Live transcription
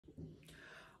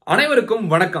அனைவருக்கும்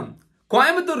வணக்கம்.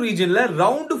 Coimbatore ரீஜன்ல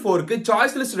round 4க்கு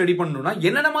choice list ready பண்ணனும்னா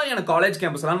என்னென்ன மாதிரியான காலேஜ்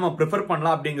கேம்பஸ்லாம் நம்ம பிரெஃபர்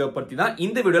பண்ணலாம் அப்படிங்கறத பத்தி தான்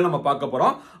இந்த வீடியோல நம்ம பார்க்க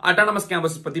போறோம். அட்டானமஸ்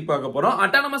கேம்பஸ் பத்தி பார்க்க போறோம்.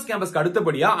 அட்டானமஸ் கேம்பஸ்க்கு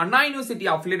அடுத்தபடியா அண்ணா யுனிவர்சிட்டி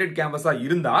அஃபிலியேட்டட் கேம்பஸா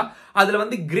இருந்தா அதுல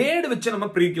வந்து கிரேட் வச்சு நம்ம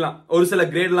பிரிக்கலாம். ஒரு சில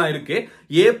கிரேட்லாம் இருக்கு.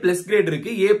 A+ கிரேட்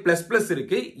இருக்கு, A++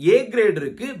 இருக்கு, A கிரேட்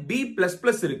இருக்கு, B++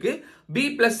 இருக்கு, B+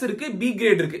 இருக்கு, B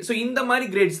கிரேட் இருக்கு. சோ இந்த மாதிரி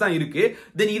கிரேட்ஸ் தான் இருக்கு.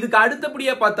 தென் இதுக்கு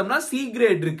அடுத்தபடியா பார்த்தோம்னா C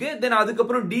கிரேட் இருக்கு. தென் அதுக்கு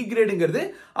அப்புறம் D கிரேட்ங்கிறது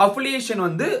அஃபிலியேஷன்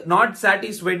வந்து நாட்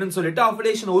சாட்டிஸ்ஃபைட்னு சொல்லிட்டு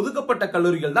அஃபிலியேஷன் ஒதுக்கப்பட்ட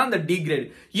கல்லூரிகள் தான் அந்த D கிரேட்.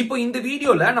 இப்போ இந்த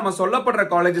வீடியோல நம்ம சொல்லப்படுற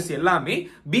காலேஜஸ் எல்லாமே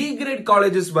B கிரேட்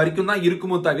காலேஜஸ் வரைக்கும் தான்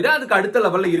இருக்குமோ தவிர அதுக்கு அடுத்த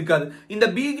லெவல்ல இருக்காது. இந்த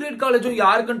B கிரேட் காலேஜும்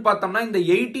யாருக்குன்னு பார்த்தோம்னா இந்த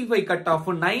 85 cut off,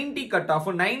 90 cut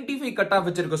off, 95 cut off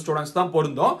வச்சிருக்க ஸ்டூடண்ட்ஸ் தான்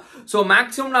பொருந்தும். சோ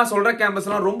மேக்ஸிமம் நான் சொல்ற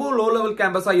கேம்பஸ்லாம் ரொம்ப லோ லெவல்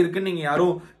கேம்பஸா இருக்குன்னு நீங்க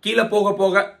யாரும் கீழே போக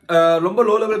ரொம்ப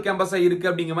லோ லெவல் கேம்பஸா இருக்கு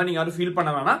அப்படிங்கிற மாதிரி நீங்க யாரும் ஃபீல் பண்ண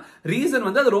வேணாம். ரீசன்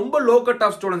வந்து அது ரொம்ப லோ கட்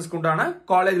ஆஃப் ஸ்டூடண்ட்ஸ்க்கு உண்டான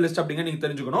காலேஜ் லிஸ்ட் அப்படிங்க நீங்க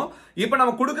தெரிஞ்சுக்கணும். இப்போ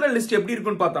நம்ம கொடுக்குற லிஸ்ட் எப்படி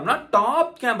இருக்குன்னு பார்த்தோம்னா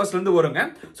டாப் கேம்பஸ்ல இருந்து வருங்க.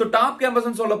 சோ டாப்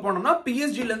கேம்பஸ்னு சொல்ல போனோம்னா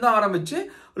PSG ல இருந்து ஆரம்பிச்சு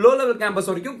லோ லெவல் கேம்பஸ்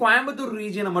வரைக்கும் கோயம்புத்தூர்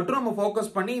ரீஜனை மட்டும் நம்ம ஃபோக்கஸ்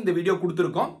பண்ணி இந்த வீடியோ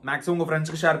கொடுத்துருக்கோம். மேக்ஸிமம் உங்க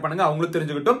ஃப்ரெண்ட்ஸ்க்கு ஷேர் பண்ணுங்க, அவங்களும்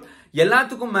தெரிஞ்சுக்கிட்டும்.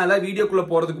 எல்லாத்துக்கும் மேல வீடியோக்குள்ள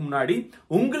போறதுக்கு முன்னாடி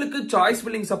உங்களுக்கு சாய்ஸ்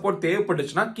ஃபில்லிங் சப்போர்ட்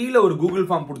தேவைப்பட்டுச்சுன்னா கீழே ஒரு கூகுள்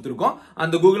ஃபார்ம் கொடுத்துருக்கோம்.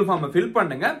 அந்த கூகுள் ஃபார்மை ஃபில்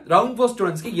பண்ணுங்க. ரவுண்ட் 4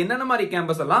 ஸ்டூடண்ட்ஸ்க்கு என்னென்ன மாதிரி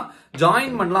கேம்பஸ் எல்லாம்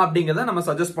ஜாயின் பண்ணலாம் அப்படிங்கறத நம்ம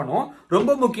சஜஸ்ட் பண்ணுவோம்.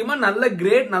 ரொம்ப முக்கியமா நல்ல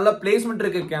கிரேட், நல்ல பிளேஸ்மெண்ட்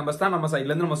இருக்க கேம்பஸ் தான் நம்ம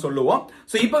சைட்ல இருந்து நம்ம சொல்லுவோம்.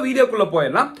 சோ இப்போ வீடியோக்குள்ள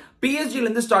போயிடலாம். PSG ல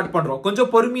இருந்து ஸ்டார்ட் பண்றோம். கொஞ்சம்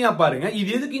பொறுமையா பாருங்க.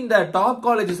 இது எதுக்கு இந்த டாப்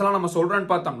காலேஜஸ் எல்லாம் நம்ம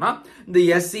சொல்றோம்னு பார்த்தோம்னா இந்த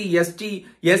SC, ST,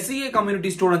 SCA community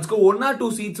ஸ்டூடண்ட்ஸ்க்கு 1 or 2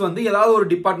 seeds வந்து ஏதாவது ஒரு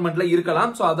டிபார்ட்மெண்ட்ல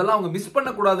இருக்கலாம். சோ அதெல்லாம் அவங்க மிஸ் பண்ண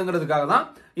கூடாதுங்கிறதுக்காக தான்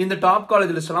இந்த டாப்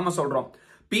காலேஜ் லிஸ்ட் எல்லாம் நம்ம சொல்றோம்.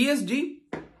 PSG,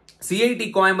 CIT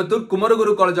Coimbatore,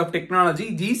 Kumaraguru college of technology,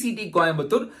 GCT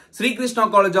Coimbatore, Srikrishna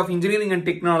college of engineering and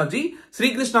technology,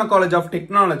 Srikrishna college of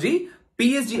technology,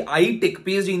 PSG iTech,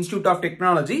 PSG Institute of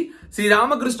Technology, Sri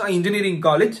Ramakrishna Engineering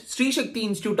College, Sri Shakti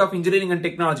Institute of Engineering and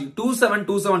Technology,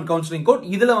 2727 counseling code.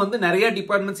 இதுல வந்து நிறைய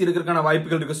departments இருக்கிறதுக்கான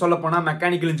வாய்ப்புகள் இருக்கு. சொல்ல போனா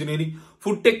mechanical engineering,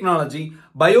 food technology,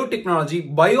 biotechnology,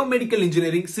 biomedical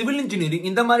engineering, civil engineering,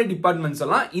 இந்த மாதிரி டிபார்ட்மெண்ட்ஸ்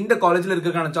எல்லாம் இந்த காலேஜ்ல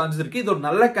இருக்கிறதுக்கான சான்சஸ் இருக்கு. இது ஒரு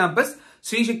நல்ல campus.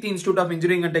 Sri Shakti Institute of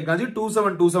Engineering and Technology,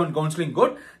 2727 counseling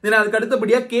code. Then அதுக்கு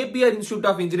அடுத்தபடியா KPR Institute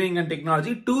of Engineering and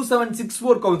Technology,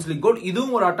 2764 counseling code.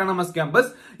 இதுவும் ஒரு autonomous campus.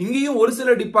 இங்கேயும் ஒரு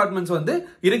சில டிபார்ட்மெண்ட்ஸ் வந்து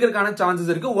இருக்கிறதுக்கான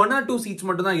சான்சஸ் இருக்கு. 1 or 2 சீட்ஸ்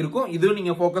மட்டும் தான் இருக்கும். இதுவும்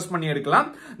நீங்க ஃபோக்கஸ் பண்ணி எடுக்கலாம்.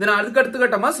 தென் அதுக்கு அடுத்த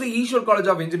கட்டமா Sri Ishwar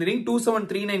college of engineering,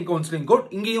 2739 counselling code.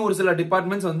 இங்கேயும் ஒரு சில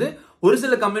டிபார்ட்மெண்ட்ஸ் வந்து ஒரு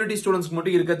சில கம்யூனிட்டி ஸ்டூடண்ட்ஸ்க்கு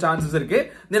மட்டும் இருக்க சான்சஸ் இருக்கு.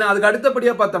 தென் அதுக்கு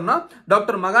அடுத்தபடியா பார்த்தோம்னா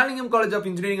doctor Mahalingam college of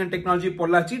engineering and technology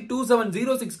Pollachi,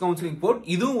 2706 counselling code.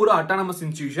 இதுவும் ஒரு அட்டானமஸ்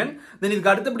இன்ஸ்டிடியூஷன். தென்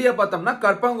இதுக்கு அடுத்தபடியா பார்த்தோம்னா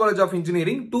கர்பாங் college of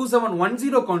engineering,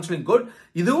 2710 counselling code.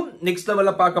 இதுவும் நெக்ஸ்ட்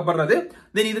லெவல்ல பார்க்கப்படுறது.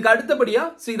 தென் இதுக்கு அடுத்தபடியா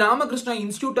Sri Ramakrishna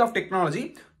institute of technology,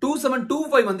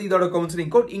 2725 வந்து இதோட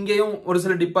கவுன்சிலிங் கோட். இங்கேயும் ஒரு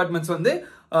சில டிபார்ட்மெண்ட்ஸ் வந்து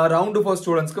ரவுண்ட் 4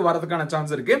 ஸ்டூடண்ட்ஸ்க்கு வரதுக்கான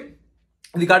சான்ஸ் இருக்கு.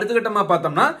 இதுக்கு அடுத்த கட்டமா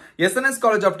பார்த்தோம்னா SNS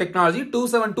காலேஜ் ஆஃப் டெக்னாலஜி,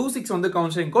 2726 வந்து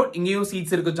கவுன்சிலிங் கோட். இங்கேயும்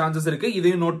சீட்ஸ் இருக்கு, சான்சஸ் இருக்கு.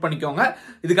 இதையும் நோட் பண்ணிக்கோங்க.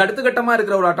 இதுக்கு அடுத்த கட்டமா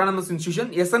இருக்கிற ஒரு autonomous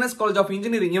institution SNS college of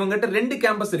engineering. இவங்ககிட்ட 2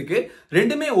 கேம்பஸ் இருக்கு.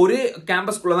 ரெண்டுமே ஒரே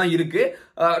கேம்பஸ்குள்ள தான் இருக்கு.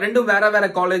 ரெண்டும் வேற வேற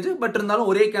காலேஜ், பட் இருந்தாலும்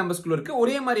ஒரே கேம்பஸ்குள்ள இருக்கு.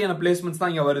 ஒரே மாதிரியான பிளேஸ்மெண்ட்ஸ்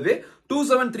தான் இங்க வருது.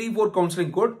 2734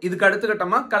 கவுன்சிலிங் கோட். இதுக்கு அடுத்த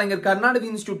கட்டமா கலைஞர் கர்நாடக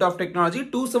இன்ஸ்டிடியூட் ஆஃப் டெக்னாலஜி,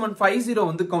 2750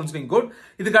 வந்து கவுன்சிலிங் கோட்.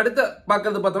 இதுக்கு அடுத்து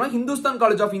பார்க்கறது பார்த்தோம்னா Hindustan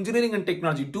college of engineering and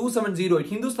technology, 2708.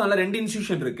 ஹிந்துஸ்தான்ல 2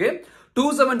 institution இருக்கு.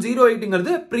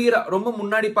 2708ங்கிறது பிரியரா ரொம்ப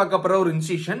முன்னாடி பார்க்கப்படுற ஒரு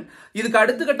இன்ஸ்டிடியூஷன். இதுக்கு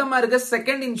அடுத்த கட்டமா இருக்க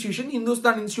second institution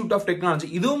Hindustan institute of technology.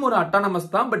 இதுவும் ஒரு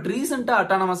அட்டானமஸ் தான், பட் ரீசெண்டா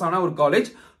அட்டானமஸ் ஆன ஒரு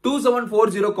college.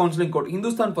 2740 counselling code.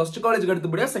 Hindustan first காலேஜ்க்கு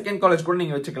அடுத்தபடியா செகண்ட் காலேஜ் கூட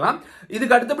நீங்க வச்சுக்கலாம்.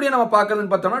 இதுக்கு அடுத்தபடியா நம்ம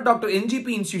பார்க்கறதுன்னு பார்த்தோம்னா டாக்டர் NGP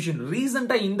இன்ஸ்டிடியூஷன்.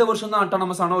 ரீசெண்டா இந்த வருஷம் தான்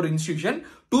அட்டானமஸ் ஆன ஒரு இன்ஸ்டிடியூஷன்.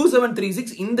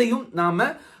 2736. இந்தையும் நாம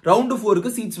ரவுண்ட் 4க்கு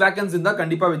சீட்ஸ் வேகன்சி இருந்தா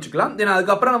கண்டிப்பா வச்சுக்கலாம். தென்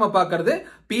அதுக்கப்புறம் நம்ம பார்க்கறது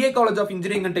PA college of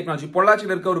engineering and technology,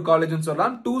 பொள்ளாச்சியில் இருக்க ஒரு காலேஜ்னு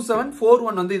சொல்லலாம்.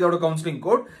 2741 வந்து இதோட கவுன்சிலிங்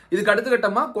கோட். இதுக்கு அடுத்த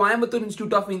கட்டமா Coimbatore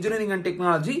institute of engineering and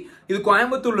technology, இது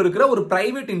கோயம்புத்தூர்ல இருக்கிற ஒரு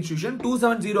பிரைவேட் இன்ஸ்டிடியூஷன்,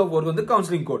 2704 வந்து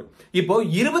கவுன்சிலிங் கோட். இப்போ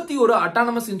 21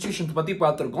 அட்டானமஸ் இன்ஸ்டிடியூஷன்ஸ் பத்தி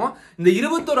பார்த்திருக்கோம். இந்த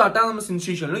 21 அட்டானமஸ்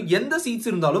இன்ஸ்டிடியூஷன்ல எந்த சீட்ஸ்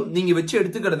இருந்தாலும் நீங்க வச்சு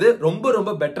எடுத்துக்கிறது ரொம்ப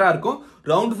ரொம்ப பெட்டரா இருக்கும்.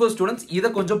 ரவுண்ட் 4 ஸ்டூடண்ட்ஸ் இத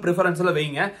கொஞ்சம் பிரெஃபரன்ஸ்ல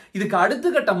வைங்க. இதுக்கு அடுத்த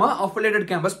கட்டமா அஃபிலியேட்டட்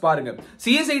கேம்பஸ் பாருங்க.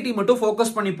 CSIT மட்டும்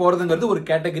ஃபோக்கஸ் பண்ணி போறதுங்கிறது ஒரு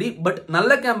கேட்டகரி, பட்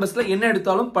நல்ல கேம்பஸ்ல என்ன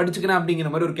எடுத்தாலும் படிச்சுக்கிறேன் அப்படிங்கிற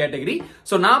மாதிரி ஒரு கேட்டகரி.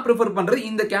 சோ நான் ப்ரிஃபர் பண்றது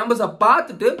இந்த கேம்பஸை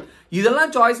பார்த்துட்டு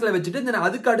இதெல்லாம் சாய்ஸ்ல வச்சுட்டு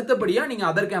அதுக்கு அடுத்தபடியா நீங்க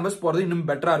அதர் கேம்பஸ் போறது இன்னும்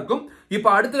பெட்டரா இருக்கும். இப்போ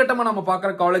அடுத்த கட்டமா நம்ம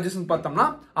பார்க்குற காலேஜஸ் பார்த்தோம்னா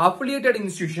affiliated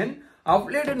institution.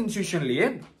 Affiliated இன்ஸ்டிடியூஷன்லயே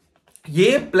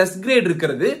A+ great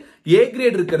இருக்கிறது, A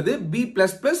கிரேட் இருக்கிறது, B++,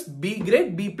 B கிரேட்,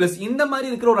 B+. இந்த மாதிரி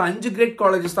இருக்கிற ஒரு 5 கிரேட்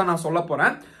காலேஜஸ் தான் நான் சொல்ல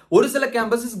போறேன். ஒரு சில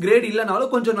கேம்பஸஸ் கிரேட்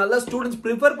இல்லனாலும் கொஞ்சம் நல்ல ஸ்டூடண்ட்ஸ்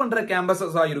ப்ரிஃபர் பண்ற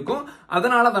கேம்பஸஸா இருக்கும்.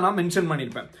 அதனால அதை நான் மென்ஷன்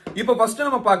பண்ணிருப்பேன். இப்போ ஃபர்ஸ்ட்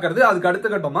நம்ம பார்க்கிறது அதுக்கு அடுத்த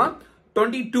கட்டமா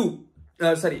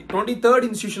 23rd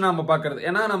இன்ஸ்டிடியூஷன் நம்ம பார்க்கிறது.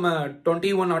 ஏன்னா நம்ம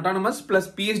 21 அட்டானமஸ் பிளஸ்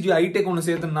PhD ஐடெக் ஒன்று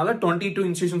சேர்த்ததுனால 22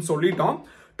 இன்ஸ்டிடியூஷன் சொல்லிட்டோம்.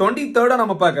 23rd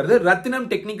நம்ம பார்க்கிறது ரத்தினம்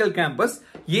டெக்னிக்கல் கேம்பஸ்.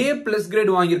 A+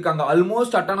 கிரேட் வாங்கியிருக்காங்க.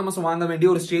 ஆல்மோஸ்ட் அட்டானமஸ் வாங்க வேண்டிய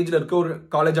ஒரு ஸ்டேஜ்ல இருக்க ஒரு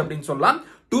காலேஜ் அப்படின்னு சொல்லலாம்.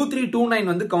 2329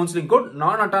 வந்து கவுன்சிலிங் கோட்,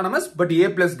 நான் அட்டானமஸ் பட் A+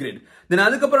 கிரேட். தென்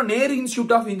அதுக்கப்புறம் Nehru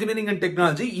institute of engineering and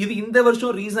technology. இது இந்த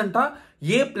வருஷம் ரீசெண்டா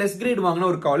A+ கிரேட் வாங்கின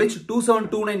ஒரு காலேஜ்.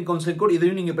 2729 counselling code.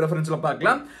 இதையும் நீங்க பிரெஃபரன்ஸ்ல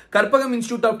பார்க்கலாம். கற்பகம்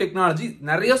இன்ஸ்டிடியூட் ஆஃப் டெக்னாலஜி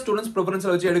நிறைய ஸ்டூடெண்ட்ஸ்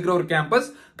பிரெஃபரன்ஸ்ல வச்சு எடுக்கிற ஒரு campus.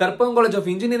 Karpagam college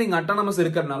of engineering autonomous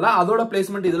இருக்கிறதுனால அதோட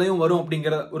பிளேஸ்மெண்ட் இதுலயும் வரும்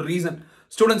அப்படிங்கிற ஒரு ரீசன்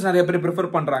ஸ்டூடெண்ட்ஸ் நிறைய பேர் ப்ரிஃபர்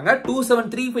பண்றாங்க.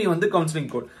 2735 வந்து கவுன்சிலிங்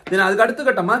கோட். தென் அதுக்கு அடுத்த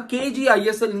கட்டமா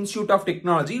KGISL institute of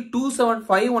technology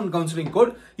 2751 counselling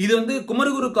code. இது வந்து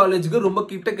குமரகுரு காலேஜுக்கு ரொம்ப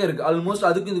கிட்டக்க இருக்கு. ஆல்மோஸ்ட்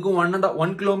அதுக்கு இதுக்கும்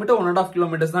 1 கிலோமீட்டர் 1.5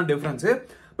 கிலோமீட்டர்ஸ் தான் டிஃபரன்ஸ்.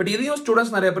 பட் இதையும்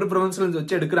ஸ்டூடெண்ட்ஸ் நிறைய பேர் ப்ரிஃபரன்ஸ்ல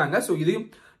வச்சு எடுக்கிறாங்க. ஸோ இதையும்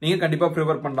நீங்க கண்டிப்பா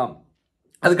ப்ரிஃபர் பண்ணலாம்.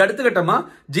 அதுக்கு அடுத்த கட்டமா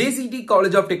JCT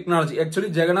college of technology,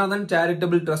 actually Jeganathan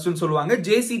charitable ட்ரஸ்ட்னு சொல்லுவாங்க.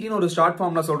 JCT ஒரு ஷார்ட்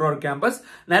ஃபார்ம்ல சொல்ற ஒரு கேம்பஸ்.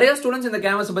 நிறைய ஸ்டூடெண்ட்ஸ் இந்த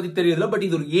கேம்பஸ் பத்தி தெரியல. பட்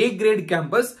இது ஒரு A கிரேட்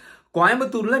கேம்பஸ்.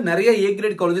 கோயம்புத்தூர்ல நிறைய A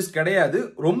கிரேட் காலேஜஸ் கிடையாது.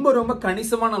 ரொம்ப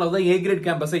கணிசமான அளவு தான் A கிரேட்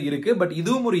கேம்பஸே இருக்கு. பட்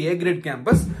இதுவும் ஒரு A கிரேட்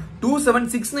கேம்பஸ்.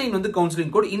 2769 வந்து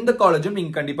கவுன்சிலிங் கோட். இந்த காலேஜும்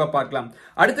நீங்க கண்டிப்பா பார்க்கலாம்.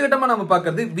 அடுத்த கட்டமா நம்ம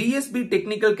பார்க்கிறது VSB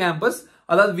டெக்னிக்கல் கேம்பஸ்.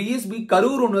 அதாவது VSB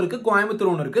கரூர் ஒன்னு இருக்கு,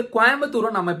 கோயம்புத்தூர் ஒன்னு இருக்கு.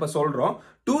 கோயம்புத்தூர் நம்ம இப்ப சொல்றோம்.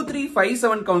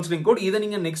 2357 கவுன்சிலிங் கோட். இதை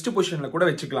நீங்க நெக்ஸ்ட் பொசிஷன்ல கூட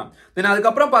வச்சுக்கலாம். தென்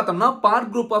அதுக்கப்புறம் பார்த்தோம்னா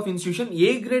park group of institution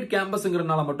A great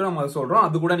கேம்பஸ்ங்கிறதுனால மட்டும் நம்ம சொல்றோம்.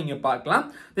 அது கூட நீங்க பார்க்கலாம்.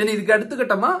 தென் இதுக்கு அடுத்த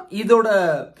கட்டமா இதோட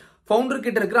ஃபவுண்டர்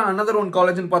கிட்ட இருக்கிற another one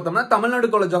காலேஜ்னு பார்த்தோம்னா தமிழ்நாடு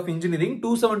காலேஜ் ஆஃப் இன்ஜினியரிங்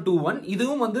 2721.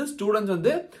 இதுவும் வந்து ஸ்டூடெண்ட்ஸ்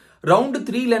வந்து ரவுண்ட்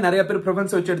 3ல நிறைய பேர்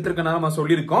ப்ரிஃபரன்ஸ் வச்சு எடுத்திருக்கனால நம்ம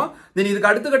சொல்லியிருக்கோம். தென் இதுக்கு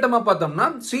அடுத்த கட்டமா பார்த்தோம்னா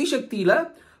ஸ்ரீசக்தியில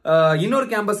இன்னொரு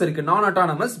கேம்பஸ் இருக்கு, நான்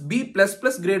அட்டானமஸ் B++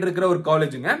 கிரேட் இருக்கிற ஒரு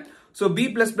காலேஜுங்க. சோ B++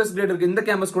 கிரேட் இருக்கு. இந்த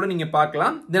கேம்பஸ் கூட நீங்க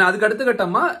பார்க்கலாம். தென் அதுக்கு அடுத்த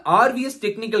கட்டமா RVS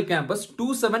technical campus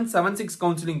 2776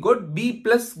 counselling code. B+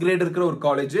 great இருக்கிற ஒரு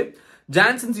college.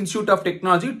 Johnson's institute of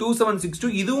technology 2762.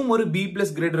 இதுவும் ஒரு B+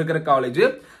 கிரேட் இருக்கிற காலேஜ்.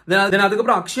 தென்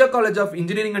அதுக்கப்புறம் Akshaya college of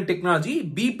engineering and technology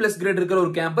B+ great இருக்கிற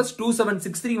ஒரு கேம்பஸ்.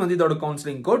 2763 வந்து இதோட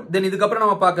கவுன்சிலிங் கோட். தென் இதுக்கப்புறம்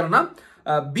நம்ம பார்க்கறோம்னா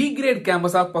B கிரேட்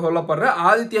கேம்பஸ் சொல்லப்படுற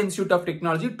Aditya institute of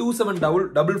technology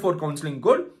 2744 counselling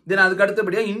code. தென் அதுக்கு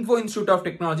அடுத்தபடியா info institute of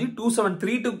technology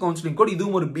 2732 counselling code.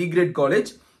 இதுவும் ஒரு B கிரேட் காலேஜ்.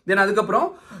 தென் அதுக்கப்புறம்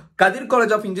கதிர்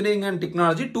college of engineering and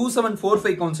technology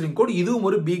 2745 counselling code. இதுவும்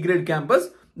ஒரு B கிரேட் கேம்பஸ்.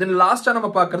 தென் லாஸ்டா நம்ம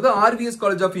பார்க்கிறது RVS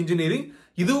காலேஜ் ஆஃப் இன்ஜினியரிங்.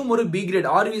 இதுவும் ஒரு B கிரேட்.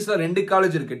 RVSல 2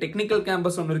 காலேஜ் இருக்கு. டெக்னிக்கல்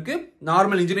கேம்பஸ் ஒன்னு இருக்கு,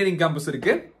 நார்மல் இன்ஜினியரிங் கேம்பஸ்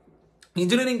இருக்கு.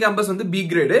 இன்ஜினியரிங் கேம்பஸ் வந்து B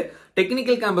கிரேடு,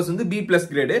 டெக்னிக்கல் கேம்பஸ் வந்து B+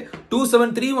 கிரேடு.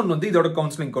 2731 வந்து இதோட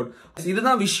கவுன்சிலிங் கோட்.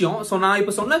 இதுதான் விஷயம். சோ நான்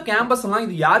இப்ப சொன்ன கேம்பஸ் எல்லாம்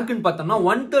இது யாருக்குன்னு பார்த்தோம்னா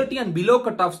 130 அண்ட் பிலோ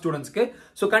கட் ஆஃப் ஸ்டூடெண்ட்ஸ்க்கு.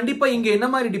 சோ கண்டிப்பா இங்க என்ன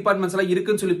மாதிரி டிபார்ட்மெண்ட்ஸ் எல்லாம்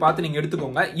இருக்குன்னு சொல்லி பார்த்து நீங்க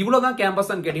எடுத்துக்கோங்க. இவ்வளவுதான்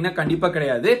கேம்பஸ் கேட்டீங்கன்னா கண்டிப்பா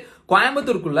கிடையாது.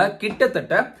 கோயம்புத்தூருக்குள்ள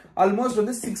கிட்டத்தட்ட ஆல்மோஸ்ட்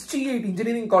வந்து 68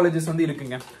 இன்ஜினியரிங் காலேஜஸ் வந்து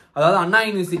இருக்குங்க. அதாவது அண்ணா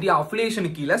யூனிவர்சிட்டி அஃபிலியேஷன்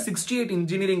கீழ 68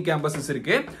 இன்ஜினியரிங் கேம்பஸஸ்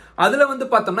இருக்கு. அதுல வந்து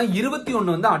பார்த்தோம்னா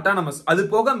 21 வந்து அட்டானமஸ். அது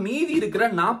போக மீதி இருக்கிற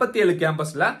 47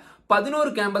 கேம்பஸ்ல 11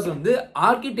 கேம்பஸ் வந்து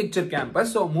ஆர்கிடெக்சர்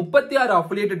கேம்பஸ். சோ 36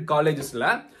 அஃபிலியேட்டட் காலேஜஸ்ல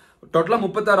டோட்டலா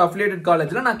 36 அஃபிலியேட்டட்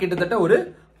காலேஜ்ல நான் கிட்டத்தட்ட ஒரு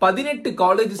 18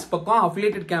 காலேஜஸ் பக்கம்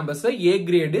affiliated campus A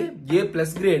grade,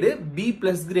 A+ grade, B+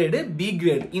 grade, B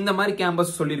grade இந்த மாதிரி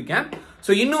கேம்பஸ் சொல்லியிருக்கேன்.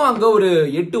 சோ இன்னும் அங்க ஒரு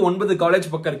 8-9 காலேஜ்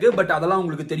பக்கம் இருக்கு. பட் அதெல்லாம்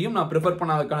உங்களுக்கு தெரியும். நான் ப்ரிஃபர்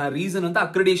பண்ணாததுக்கான ரீசன் வந்து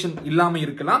அக்ரிடேஷன் இல்லாம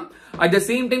இருக்கலாம். At the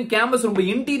same time campus ரொம்ப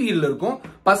இன்டீரியர்ல இருக்கும்.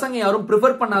 பசங்க யாரும்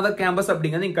ப்ரிஃபர் பண்ணாத கேம்பஸ்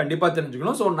அப்படிங்கறது நீங்க கண்டிப்பா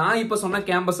தெரிஞ்சுக்கணும். சோ நான் இப்ப சொன்ன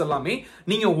கேம்பஸ் எல்லாமே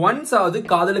நீங்க ஒன்ஸ் ஆவது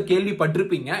காதுல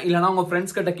கேள்விப்பட்டிருப்பீங்க, இல்லனா உங்க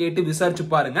ஃப்ரெண்ட்ஸ் கிட்ட கேட்டு விசாரிச்சு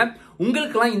பாருங்க.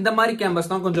 உங்களுக்கு எல்லாம் இந்த மாதிரி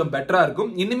கேம்பஸ் தான் கொஞ்சம் பெட்டரா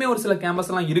இருக்கும். இன்னுமே ஒரு சில கேம்பஸ்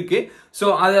எல்லாம் இருக்கு. சோ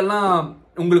அதெல்லாம்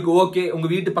உங்களுக்கு ஓகே, உங்க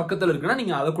வீட்டு பக்கத்துல இருக்குன்னா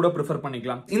நீங்க அதை கூட ப்ரிஃபர்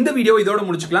பண்ணிக்கலாம். இந்த வீடியோ இதோட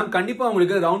முடிச்சுக்கலாம். கண்டிப்பா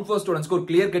உங்களுக்கு ரவுண்ட் 4 ஸ்டூடெண்ட்ஸ்க்கு ஒரு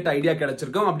கிளியர் கட் ஐடியா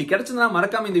கிடைச்சிருக்கும். அப்படி கிடைச்சதுனா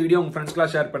மறக்காம இந்த வீடியோ உங்க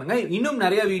ஃப்ரெண்ட்ஸ்க்குலாம் ஷேர் பண்ணுங்க. இன்னும்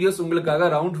நிறைய வீடியோஸ் உங்களுக்காக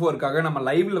ரவுண்ட் 4க்காக நம்ம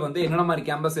லைவ்ல வந்து என்னென்ன மாதிரி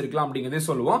கேம்பஸ் இருக்கலாம் அப்படிங்கறதே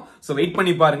சொல்லுவோம். சோ வெயிட்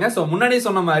பண்ணி பாருங்க. சோ முன்னாடியே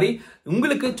சொன்ன மாதிரி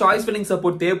உங்களுக்கு சாய்ஸ் ஃபில்லிங்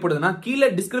சப்போர்ட் தேவைப்படுதுன்னா கீழே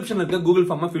டிஸ்கிரிப்ஷன்ல இருக்க கூகுள்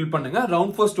ஃபார்மை ஃபில் பண்ணுங்க.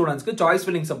 ரவுண்ட் 4 ஸ்டூடெண்ட்ஸ்க்கு சாய்ஸ்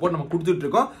ஃபில்லிங் சப்போர்ட் நம்ம கொடுத்துட்டு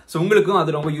இருக்கோம். சோ உங்களுக்கும்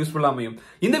அது ரொம்ப யூஸ்ஃபுல்லா அமையும்.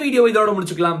 இந்த வீடியோ இதோட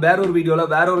முடிச்சுக்கலாம். வேற ஒரு வீடியோல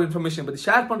வேற ஒரு இன்ஃபர்மேஷன் பத்தி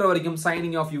ஷேர் பண்ற வரைக்கும்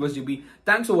signing off your GB.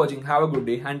 Thanks for watching. Have a good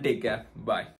day and take care. Bye.